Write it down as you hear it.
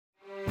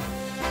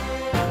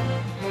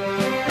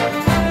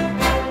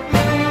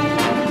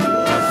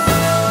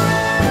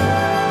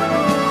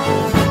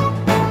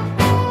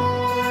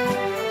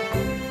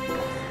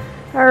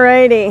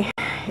Alrighty,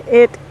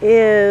 it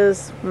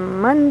is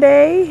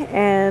Monday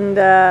and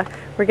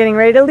we're getting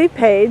ready to leave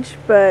Page,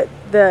 but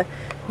the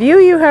view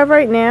you have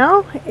right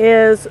now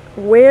is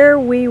where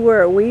we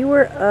were. We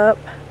were up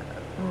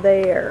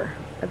there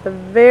at the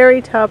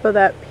very top of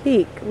that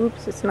peak.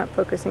 Oops, it's not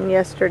focusing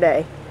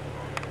yesterday.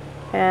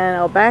 And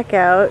I'll back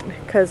out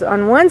because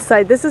on one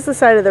side, this is the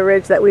side of the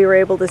ridge that we were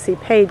able to see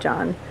Page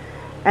on,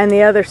 and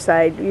the other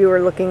side you were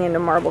looking into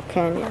Marble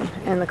Canyon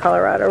and the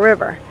Colorado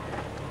River.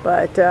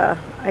 But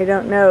I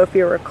don't know if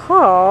you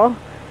recall,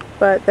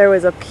 but there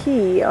was a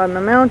P on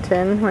the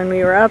mountain when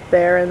we were up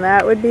there, and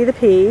that would be the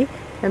P,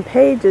 and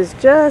Page is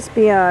just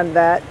beyond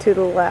that to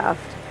the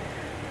left.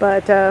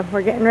 But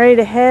we're getting ready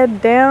to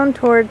head down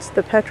towards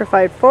the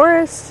Petrified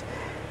Forest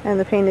and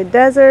the Painted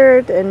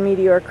Desert and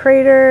Meteor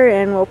Crater,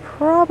 and we'll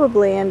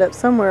probably end up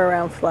somewhere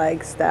around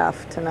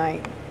Flagstaff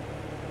tonight.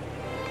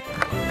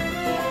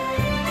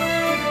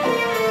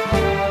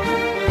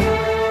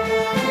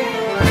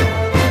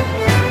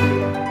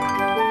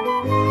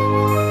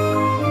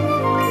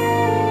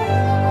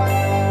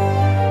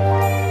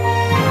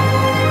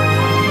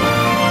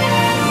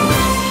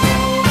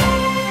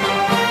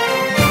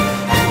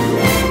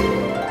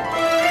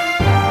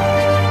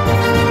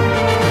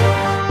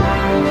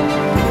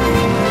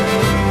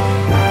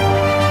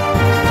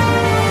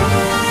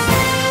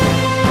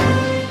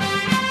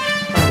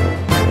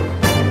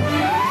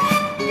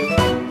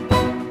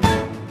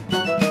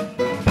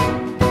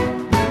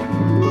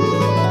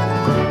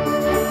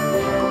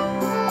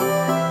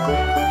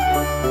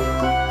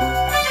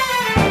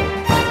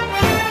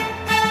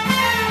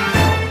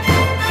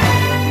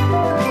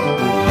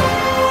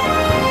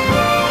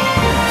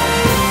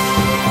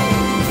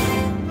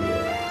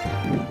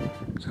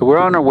 So we're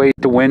on our way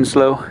to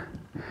Winslow,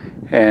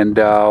 and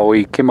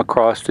we came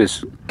across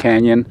this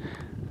canyon.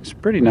 It's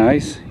pretty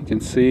nice. You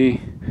can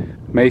see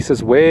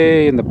mesas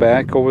way in the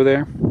back over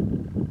there,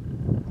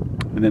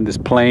 and then this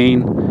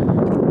plain.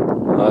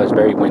 It's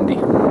very windy.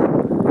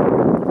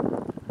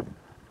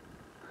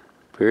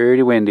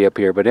 Pretty windy up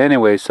here, but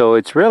anyway, so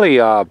it's really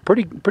a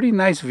pretty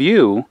nice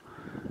view.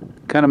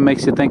 Kind of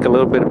makes you think a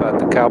little bit about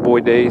the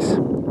cowboy days.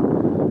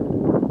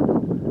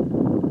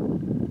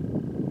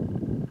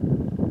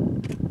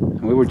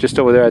 We were just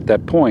over there at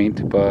that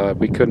point, but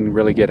we couldn't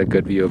really get a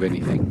good view of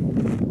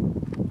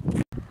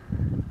anything.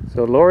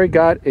 So Lori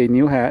got a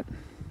new hat.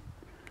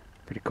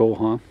 Pretty cool,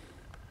 huh?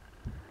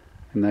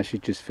 And now she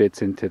just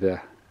fits into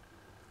the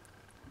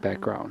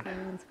background.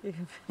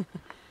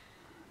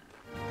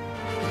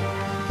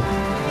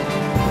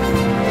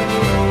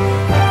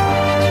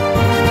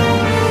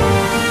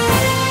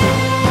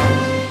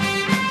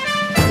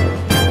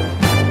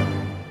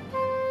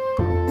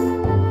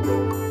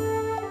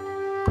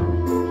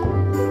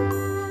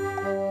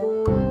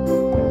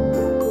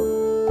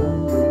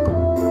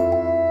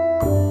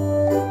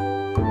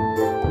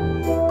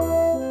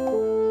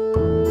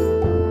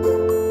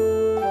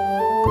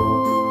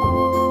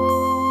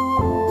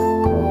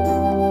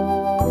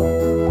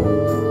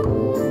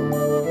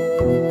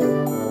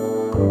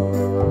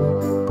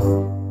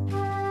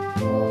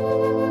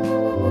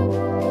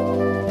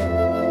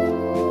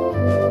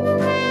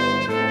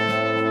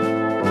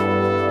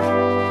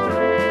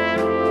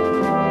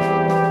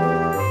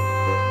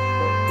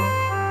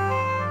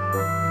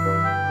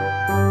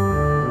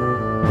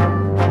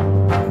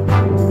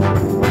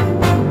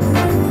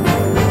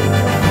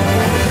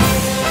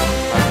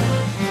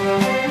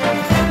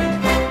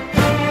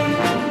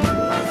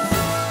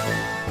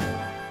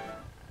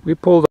 We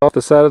pulled off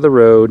the side of the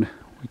road.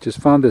 We just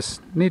found this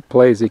neat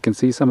place. You can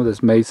see some of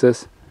this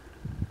mesas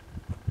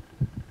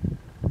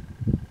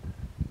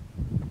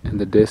in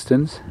the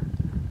distance,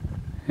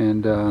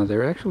 and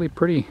they're actually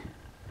pretty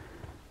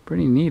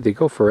neat. They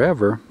go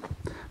forever.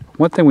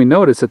 One thing we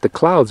noticed that the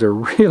clouds are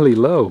really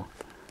low.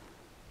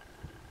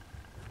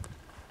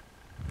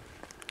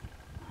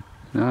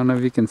 Now, I don't know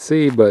if you can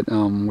see, but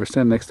we're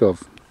standing next to a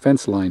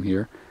fence line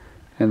here,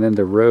 and then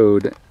the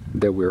road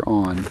that we're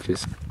on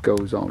just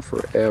goes on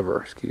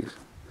forever,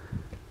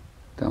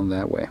 down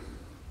that way.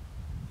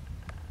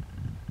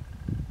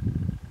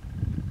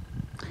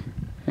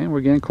 And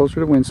we're getting closer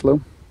to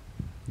Winslow.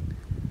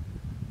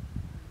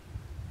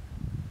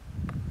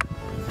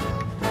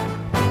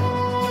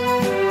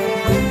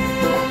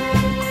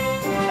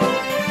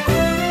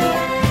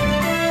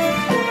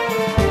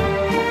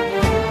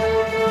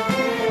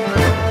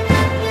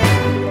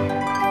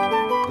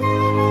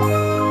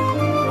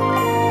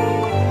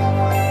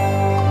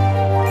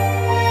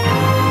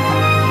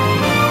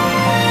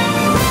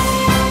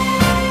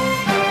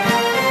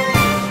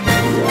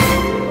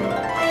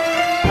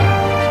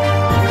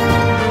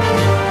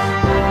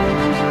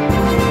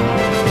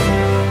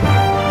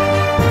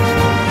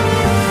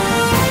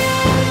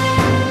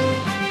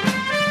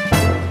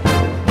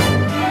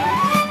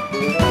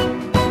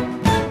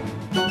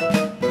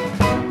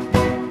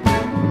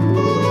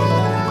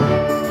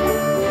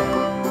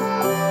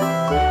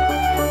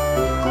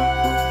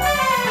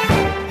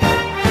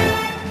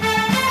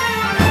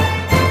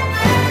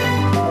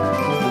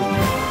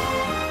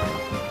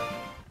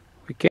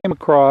 came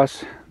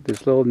across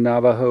this little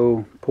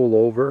Navajo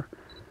pullover,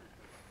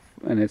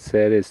 and it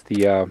said it's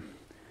the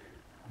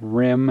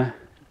rim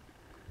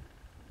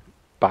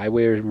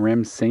byway, or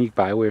rim scenic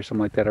byway, or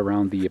something like that,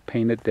 around the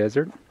Painted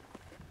Desert.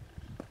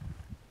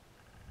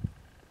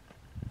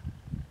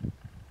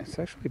 It's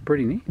actually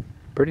pretty neat,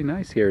 pretty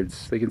nice here.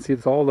 You can see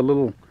it's all the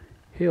little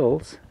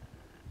hills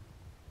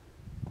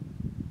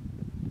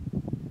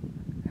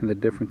and the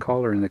different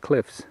color in the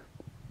cliffs.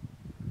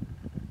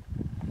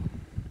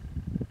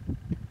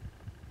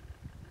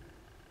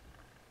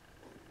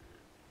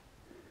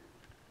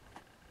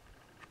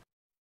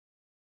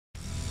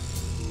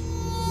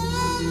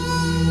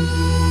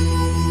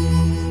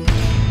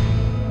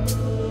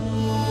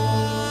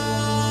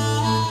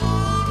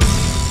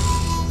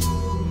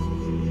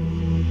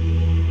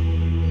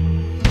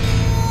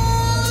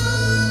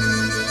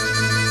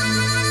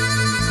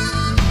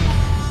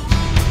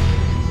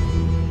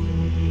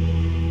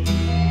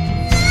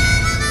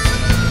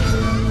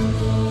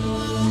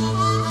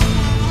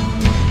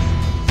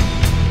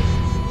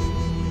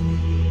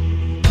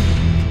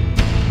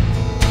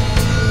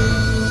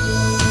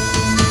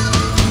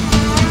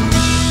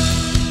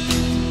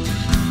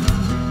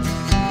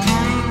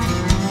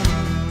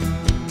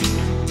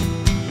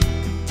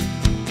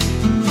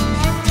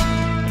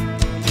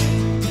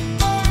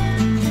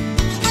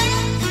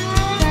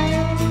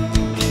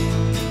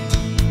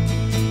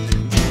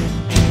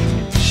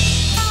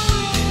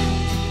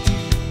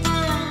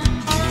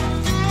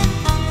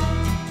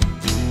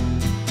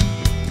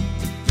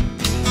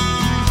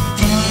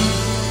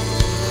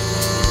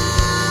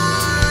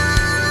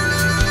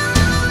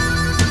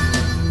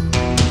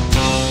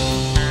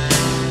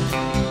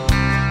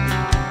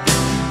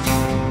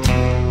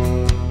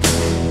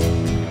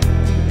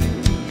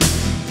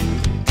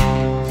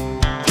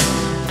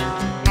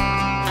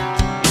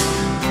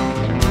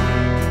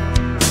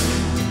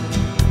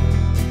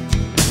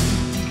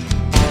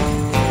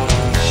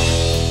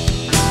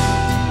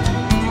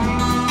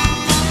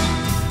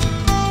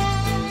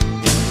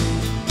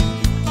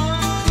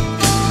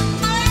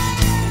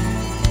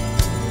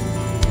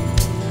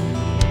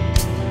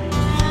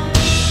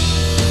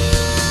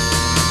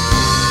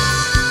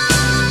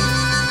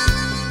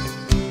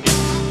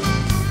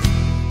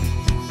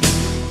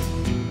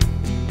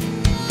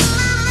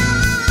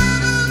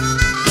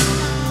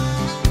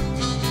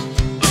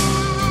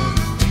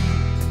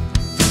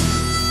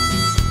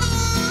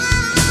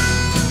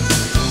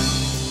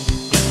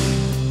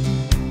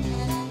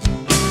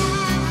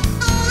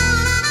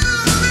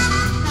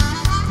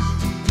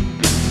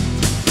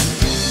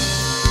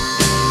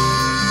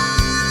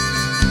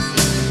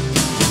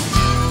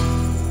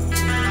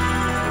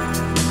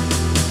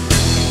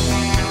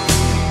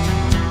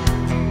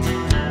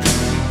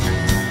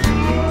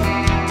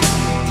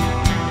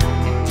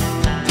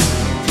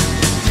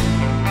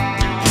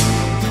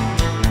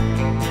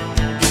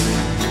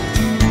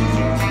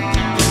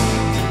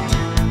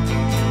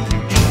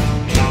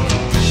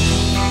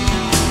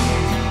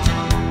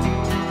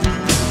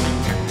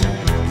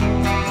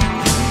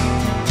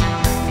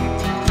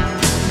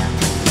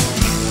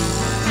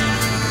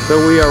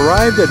 So we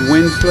arrived at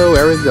Winslow,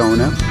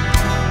 Arizona.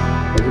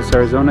 This is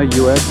Arizona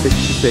US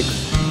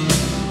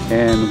 66,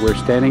 and we're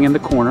standing in the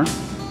corner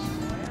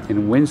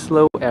in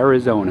Winslow,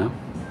 Arizona,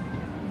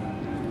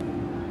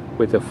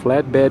 with a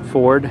flatbed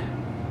Ford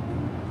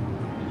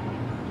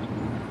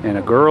and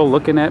a girl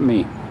looking at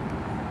me.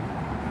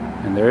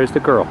 And there's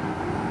the girl.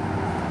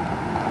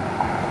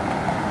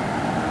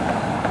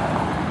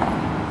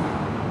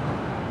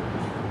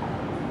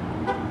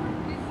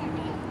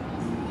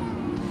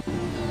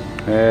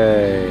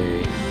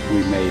 Hey,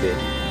 we made it.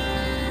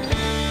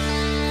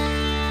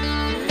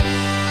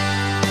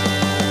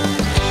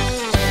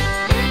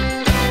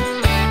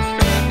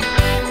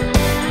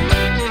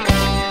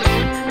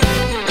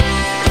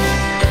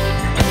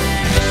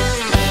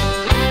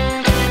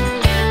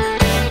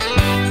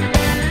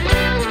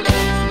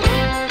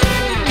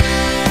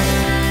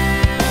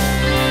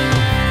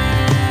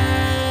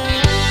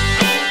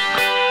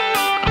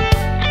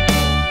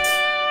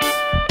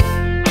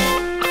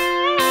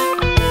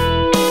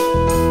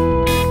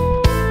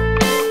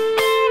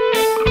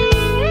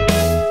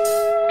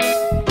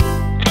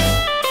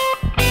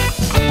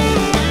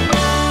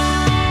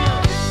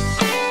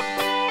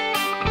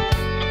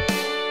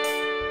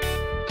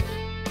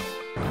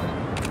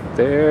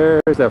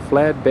 There's a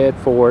flatbed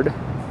Ford.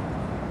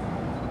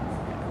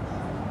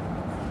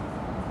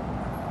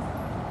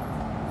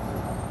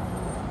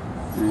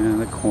 In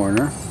the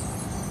corner.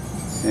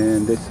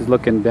 And this is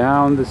looking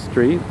down the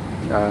street.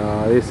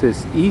 This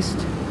is east.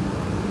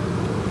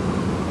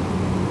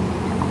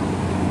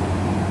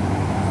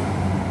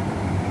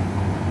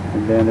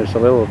 And then there's a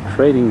little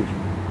trading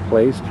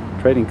place,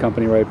 trading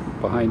company right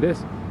behind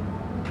this.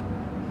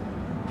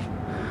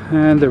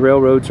 And the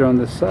railroads are on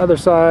this other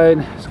side.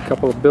 There's a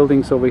couple of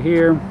buildings over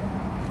here.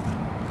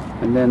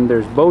 And then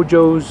there's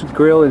Bojo's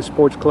Grill and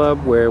Sports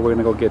Club, where we're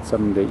gonna go get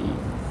something to eat.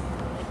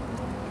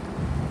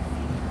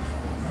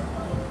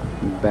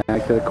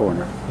 Back to the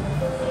corner.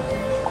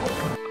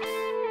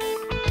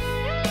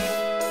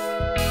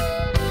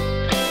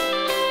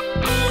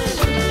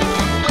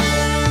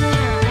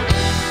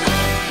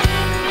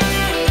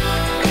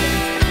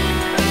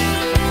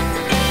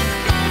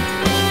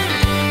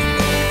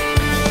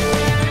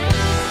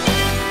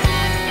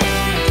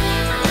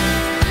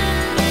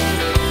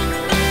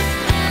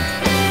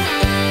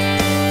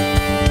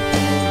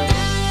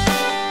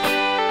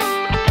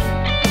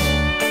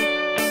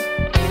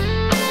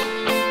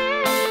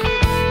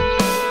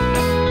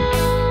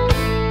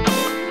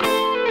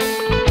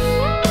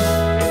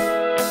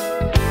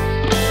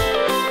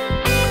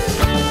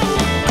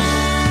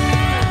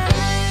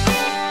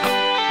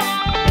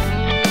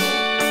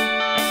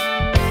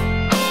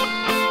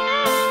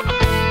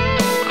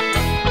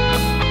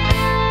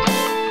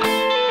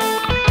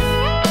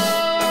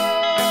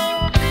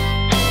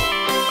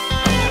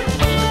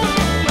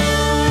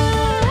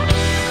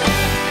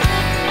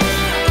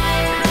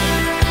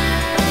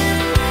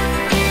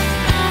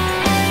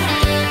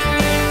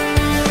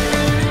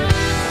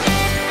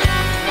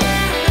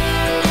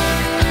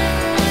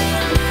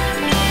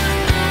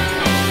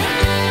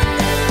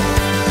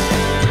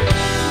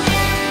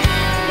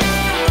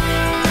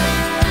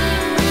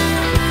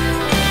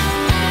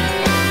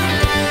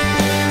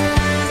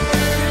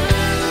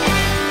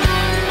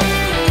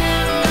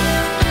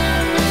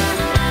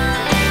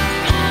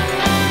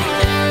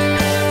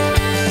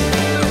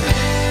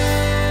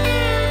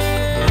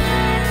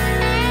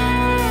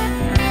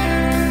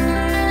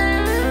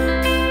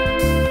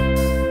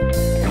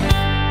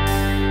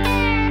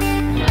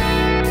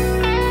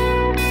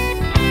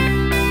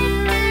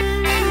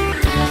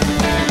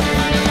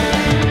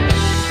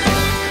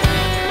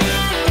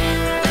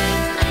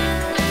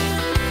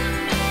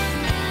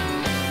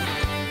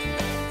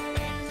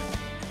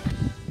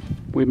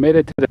 We made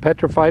it to the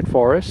Petrified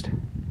Forest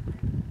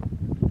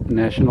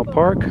National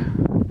Park,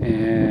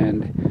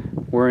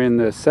 and we're in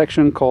the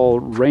section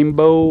called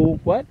Rainbow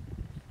what?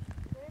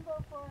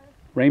 Rainbow Forest.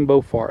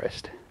 Rainbow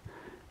Forest.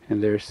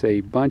 And there's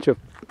a bunch of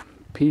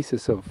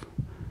pieces of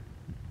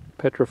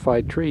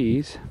petrified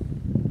trees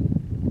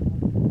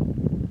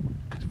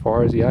as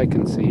far as the eye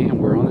can see, and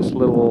we're on this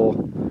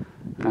little,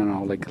 I don't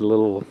know, like a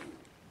little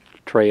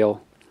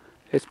trail.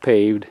 It's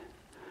paved,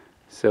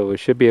 so we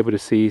should be able to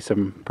see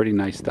some pretty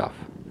nice stuff.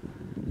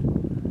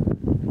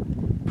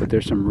 But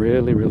there's some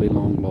really, really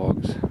long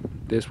logs,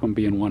 this one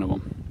being one of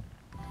them.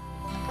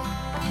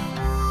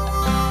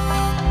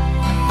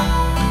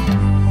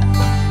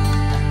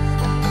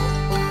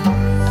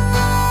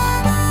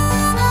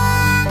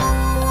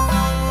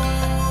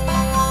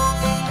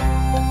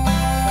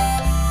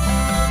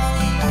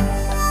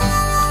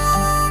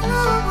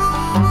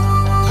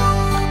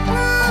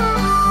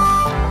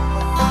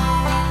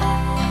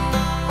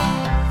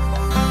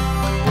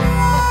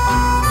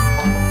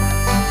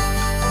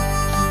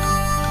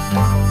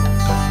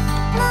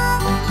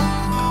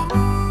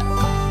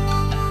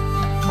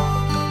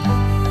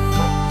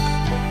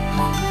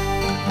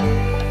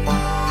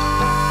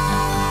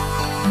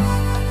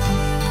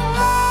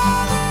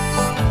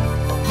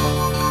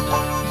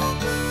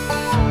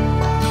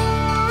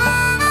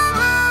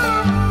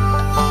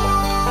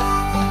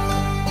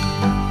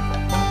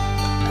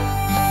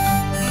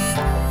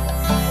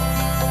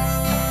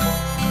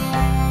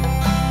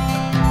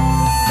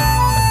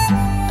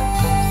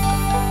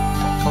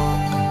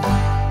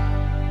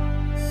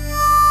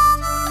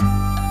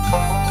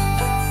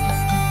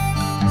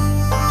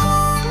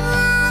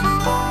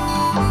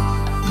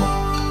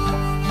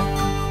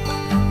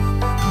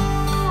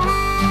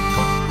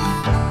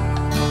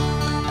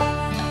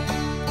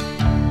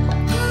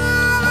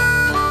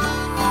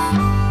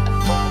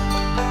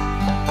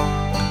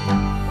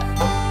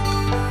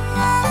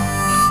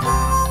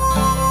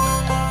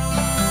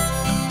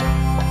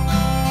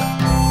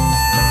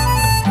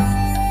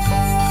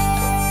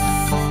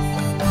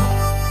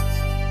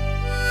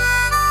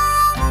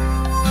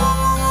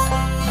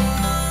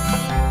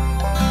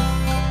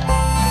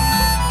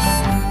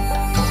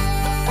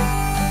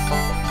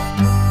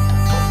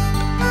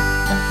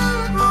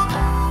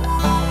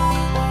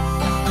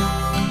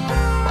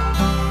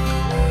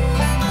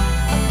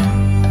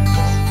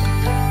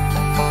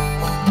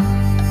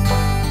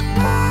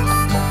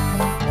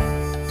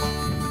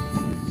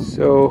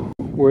 So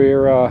we're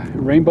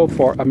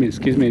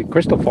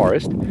Crystal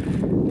Forest.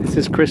 This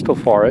is Crystal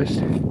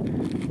Forest.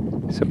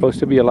 It's supposed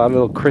to be a lot of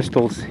little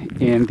crystals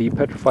in the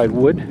petrified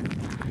wood.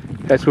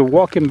 As we're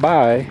walking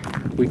by,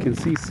 we can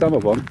see some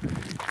of them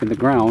in the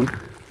ground,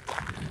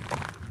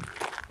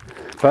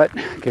 but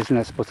I guess we're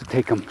not supposed to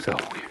take them, so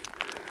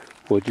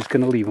we're just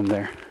gonna leave them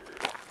there.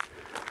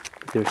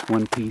 There's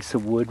one piece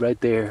of wood right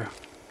there,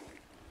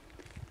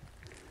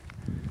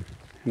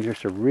 and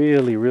there's a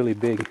really, really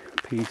big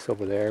piece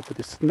over there, but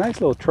it's a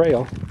nice little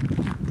trail.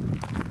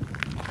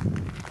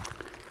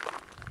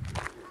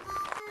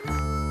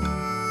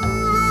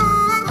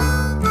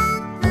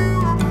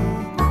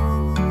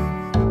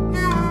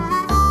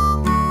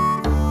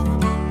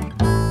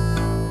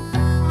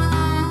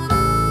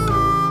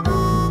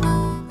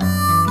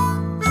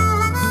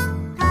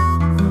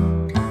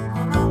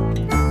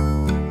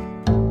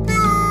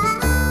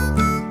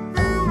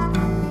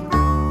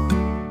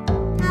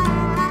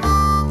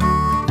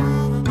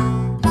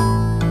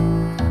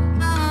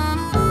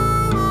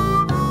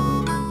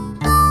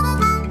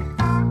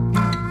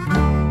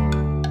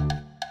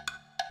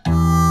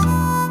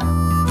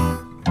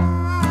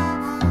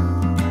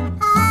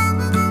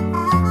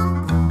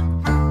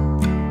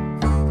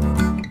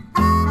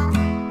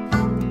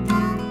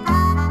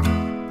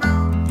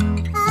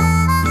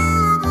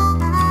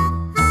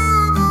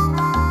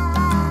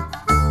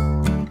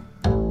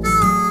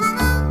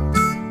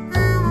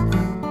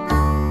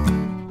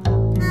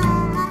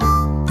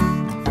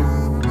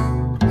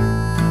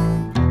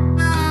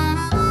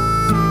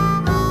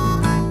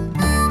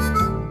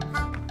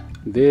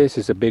 This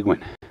is a big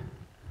one.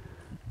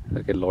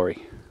 Look at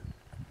Lori.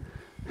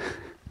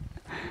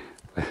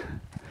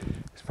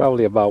 It's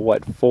probably about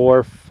what,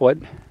 4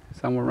 foot,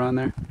 somewhere around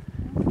there.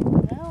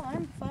 Well,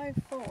 I'm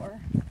 5'4",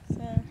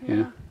 so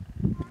yeah.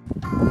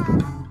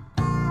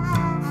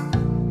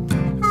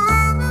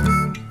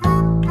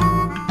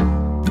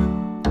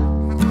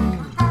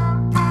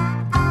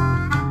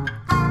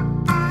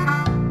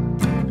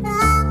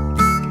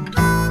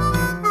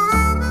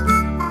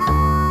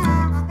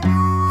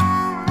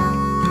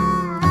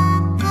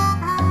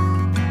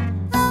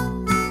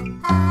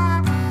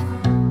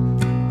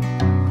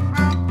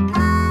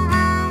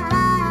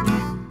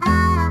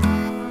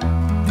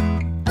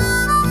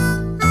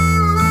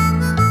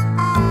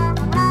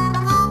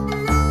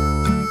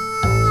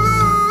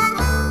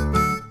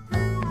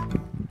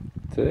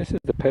 So this is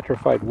the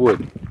petrified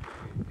wood,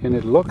 and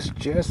it looks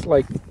just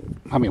like,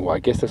 I mean, well, I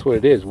guess that's what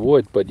it is,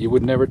 wood, but you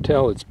would never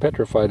tell it's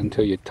petrified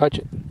until you touch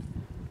it.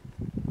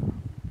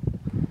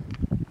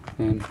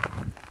 And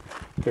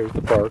there's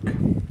the bark.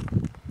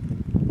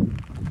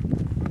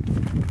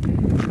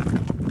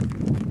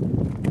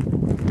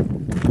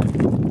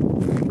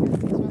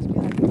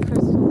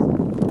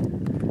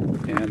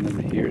 And then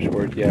here's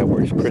where, yeah,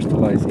 where it's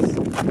crystallizing.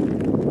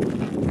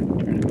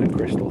 Turning the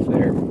crystals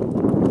there.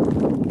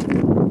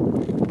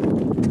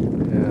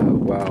 Yeah,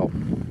 wow.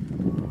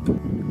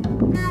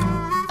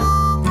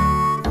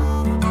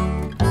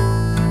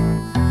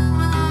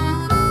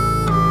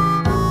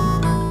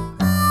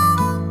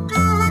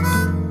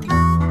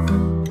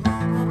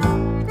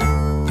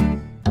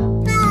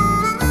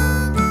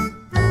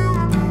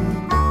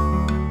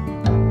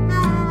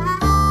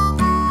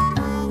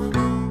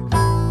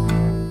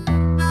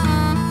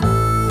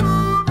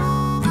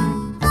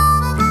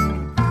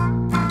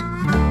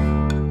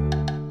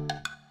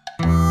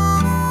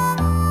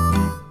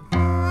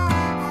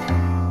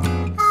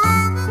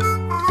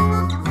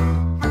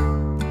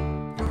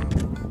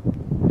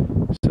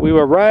 We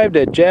arrived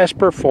at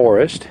Jasper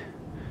Forest,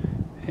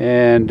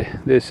 and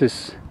this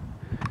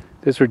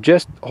were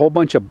just a whole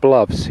bunch of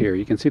bluffs here.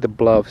 You can see the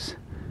bluffs,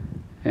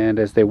 and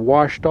as they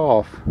washed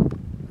off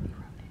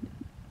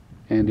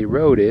and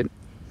eroded,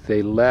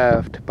 they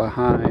left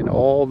behind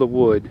all the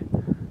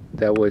wood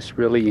that was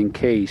really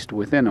encased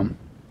within them.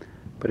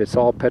 But it's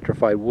all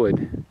petrified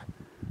wood,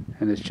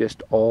 and it's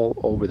just all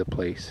over the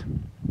place.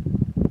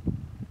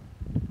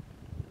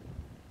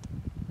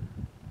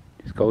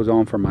 It goes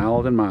on for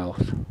miles and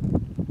miles.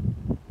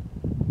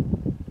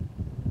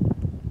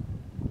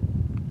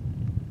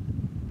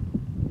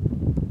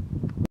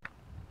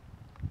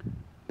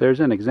 There's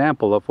an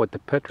example of what the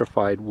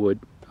petrified wood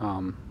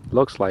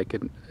looks like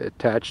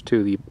attached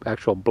to the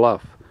actual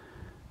bluff.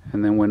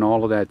 And then when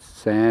all of that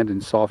sand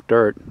and soft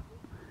dirt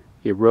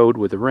erode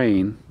with the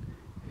rain,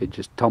 it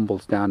just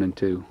tumbles down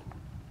into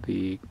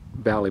the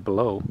valley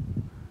below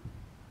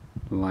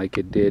like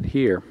it did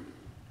here.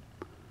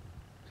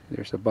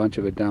 There's a bunch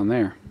of it down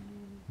there.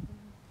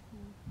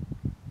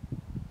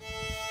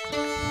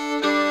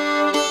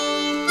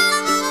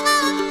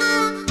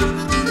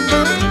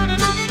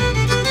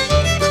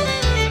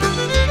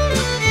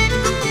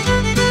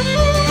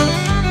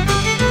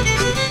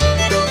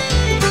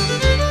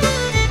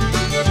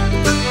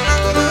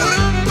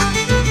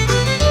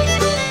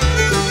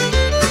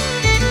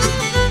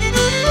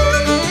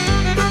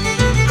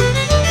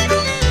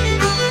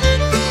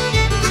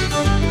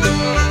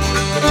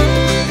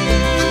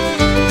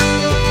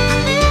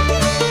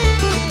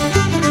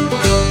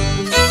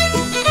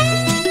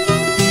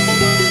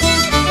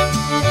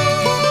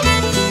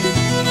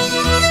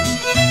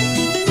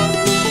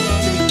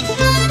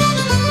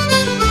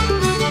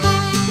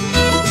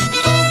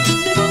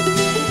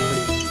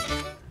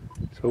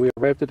 So we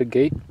arrived at the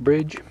gate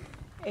bridge.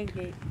 A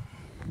gate.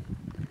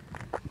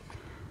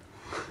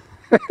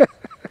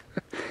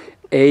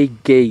 A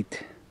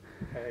gate.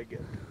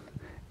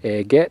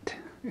 Agate.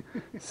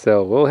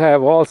 So we'll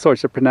have all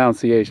sorts of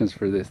pronunciations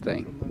for this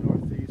thing. From the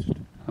northeast.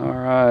 All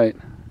right.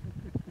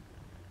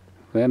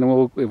 Then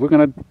if we're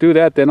gonna do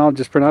that, then I'll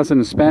just pronounce it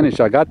in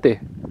Spanish. Agate.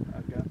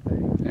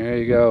 There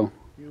you go.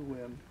 You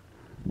win.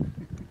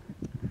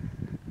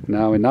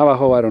 Now in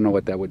Navajo, I don't know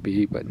what that would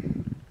be, but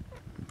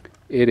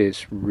it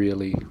is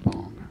really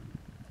long.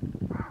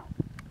 Wow.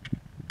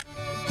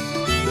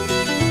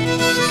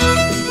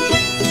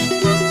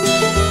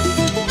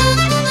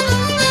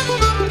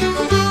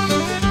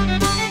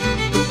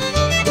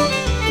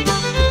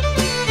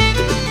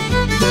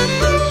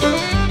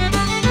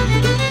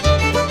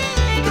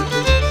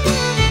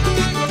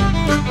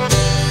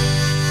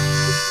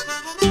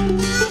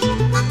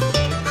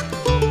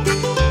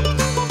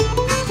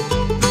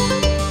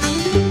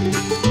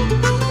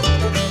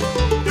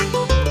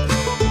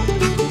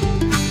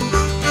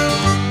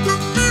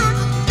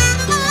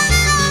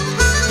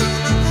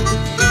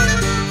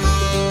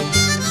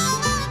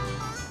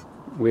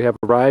 We have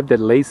arrived at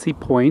Lacy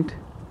Point,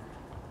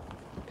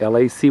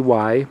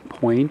 L-A-C-Y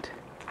Point,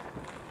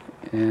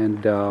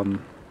 and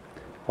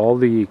all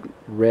the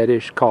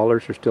reddish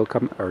collars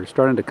are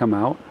starting to come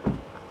out.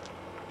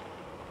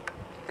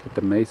 Got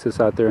the mesas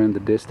out there in the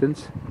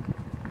distance.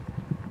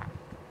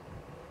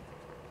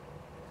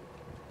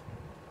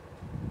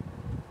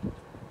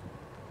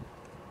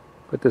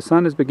 But the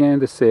sun is beginning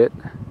to set.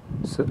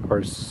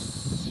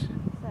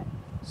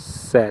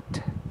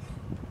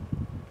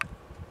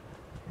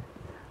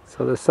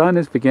 So the sun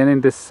is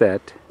beginning to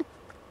set,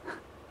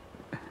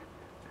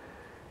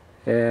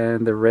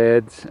 and the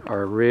reds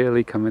are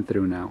really coming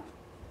through now.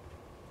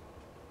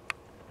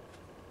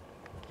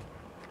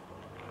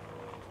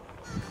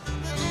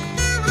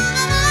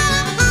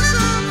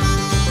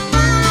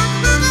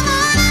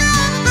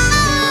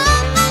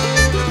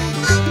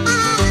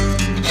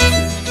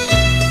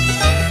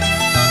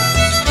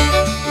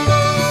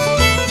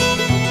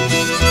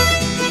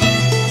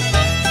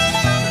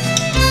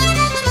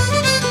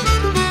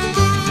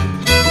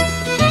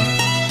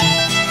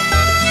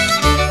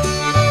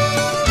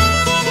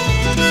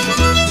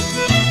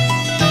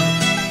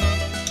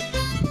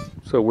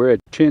 So we're at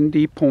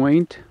Chindi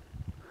Point,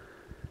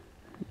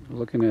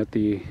 looking at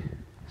the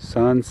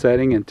sun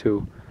setting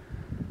into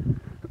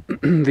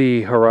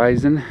the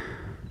horizon,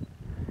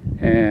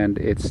 and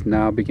it's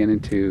now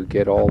beginning to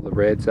get all the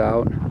reds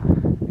out.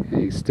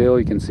 And still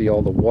you can see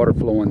all the water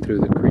flowing through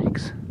the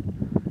creeks,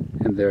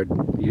 and there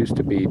used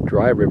to be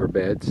dry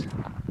riverbeds,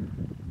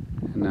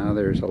 and now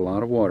there's a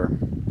lot of water.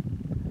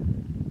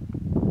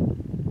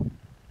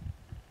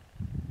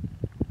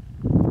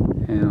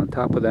 And on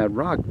top of that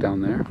rock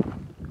down there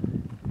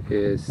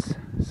is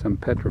some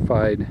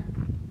petrified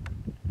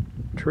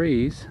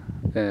trees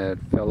that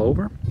fell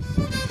over.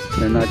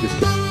 They're not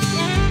just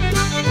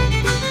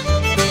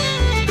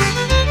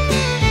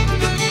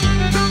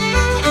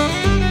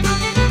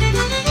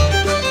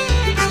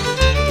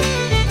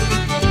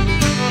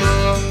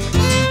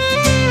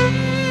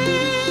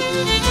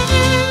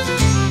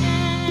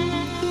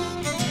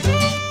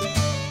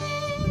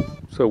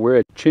So we're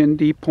at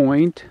Chindi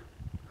Point,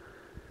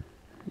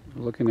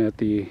 looking at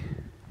the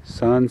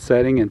sun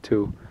setting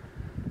into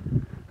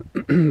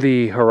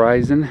the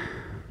horizon,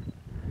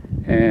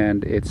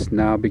 and it's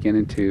now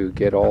beginning to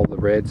get all the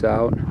reds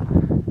out.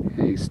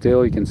 And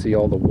still you can see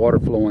all the water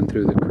flowing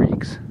through the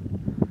creeks,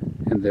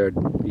 and there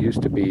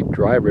used to be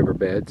dry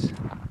riverbeds,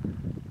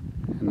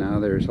 and now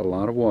there's a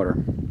lot of water.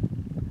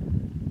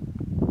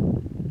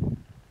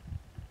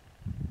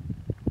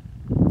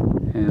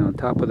 And on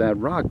top of that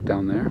rock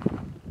down there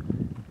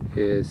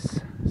is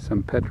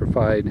some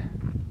petrified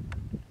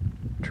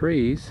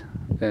trees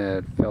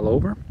that fell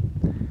over.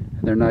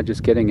 And they're not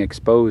just getting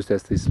exposed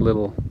as these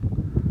little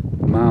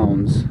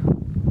mounds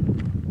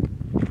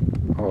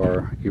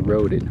are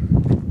eroded.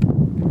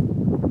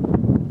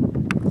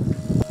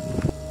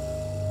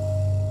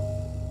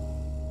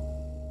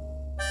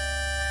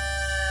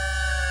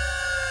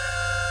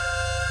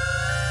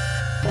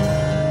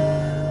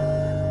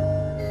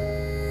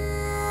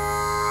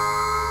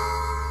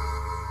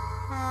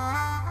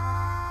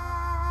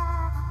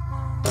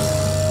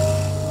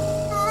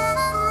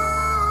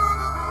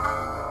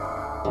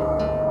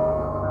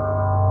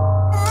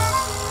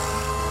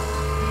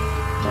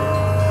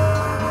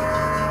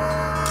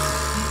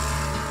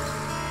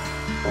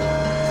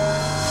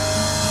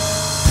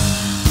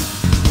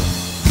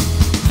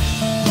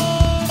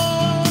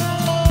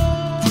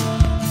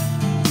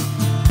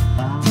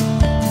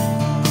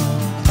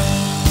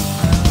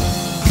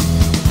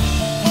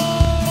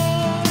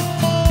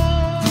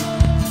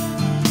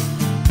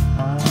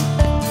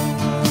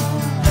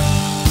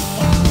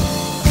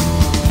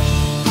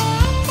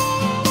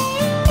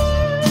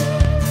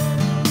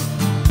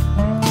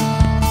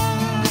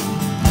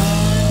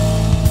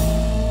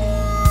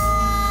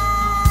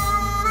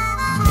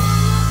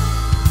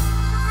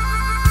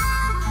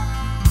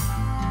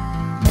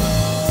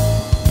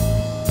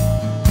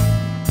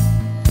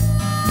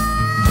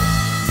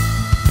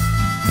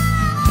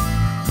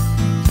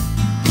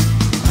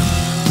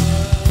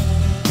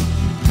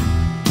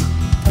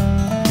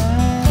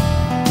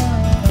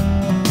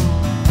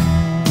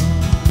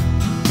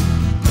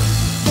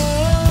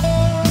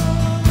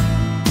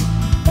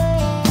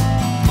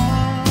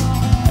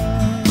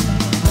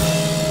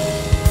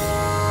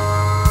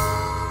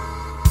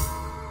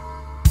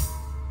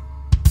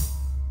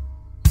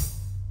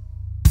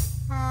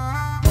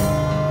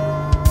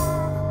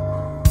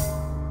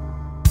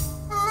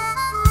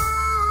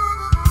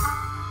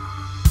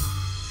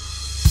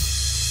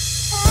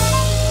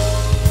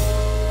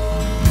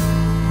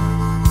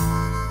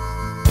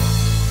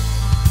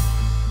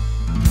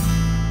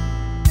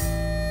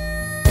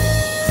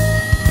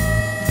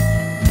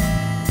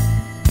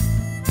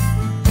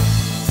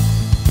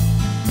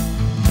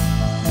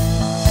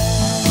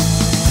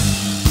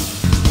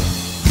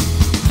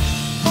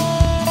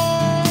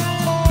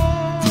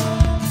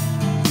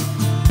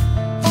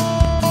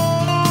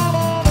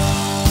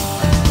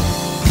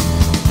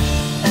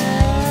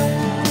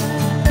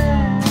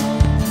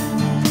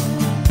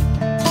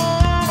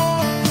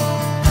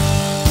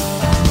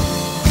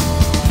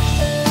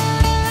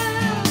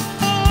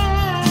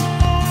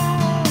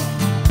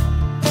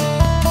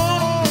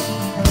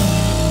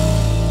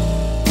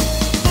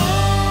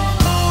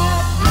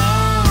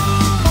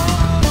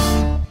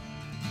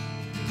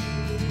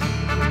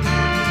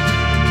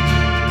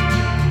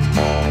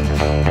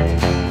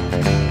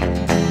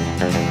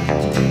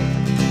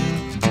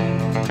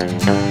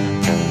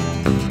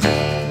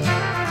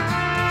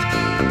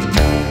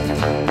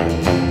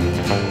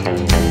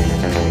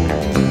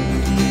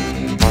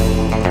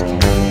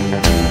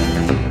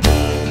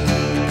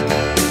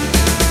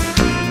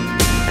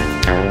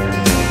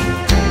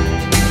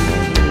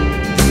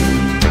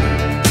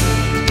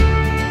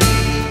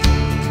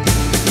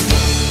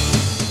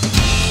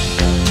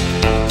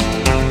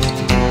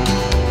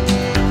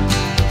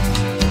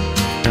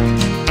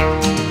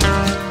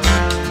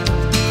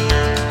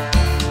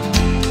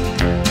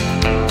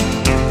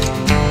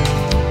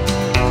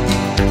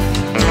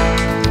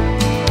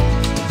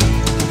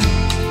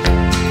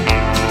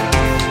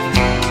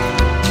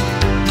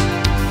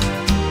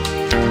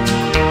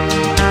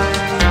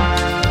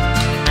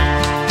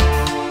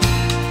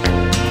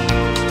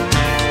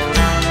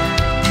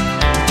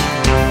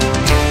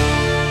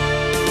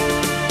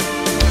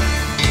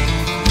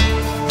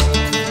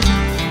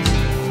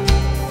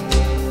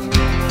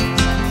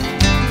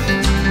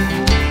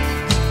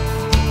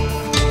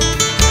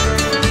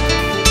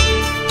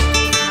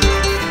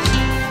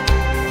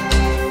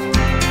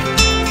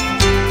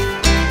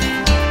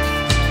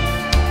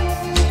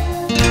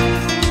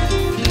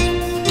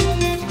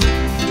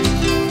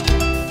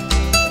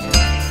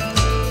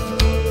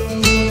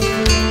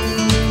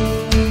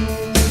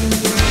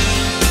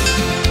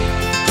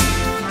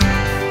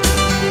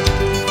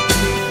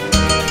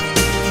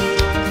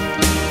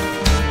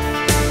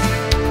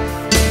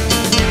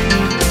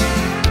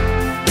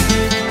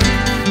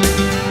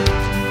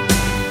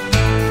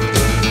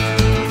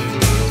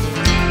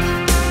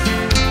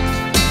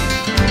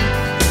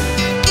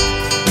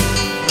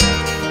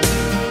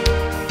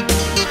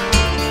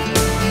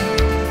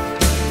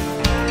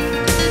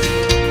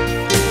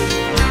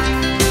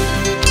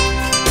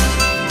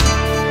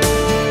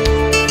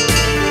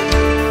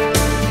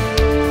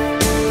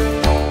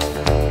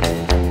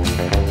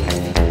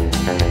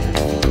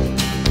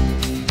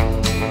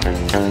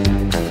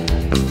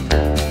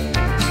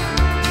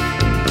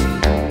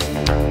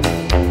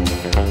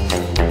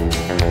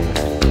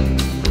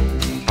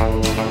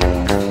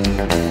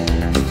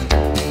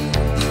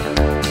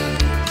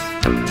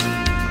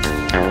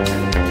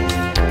 Bye.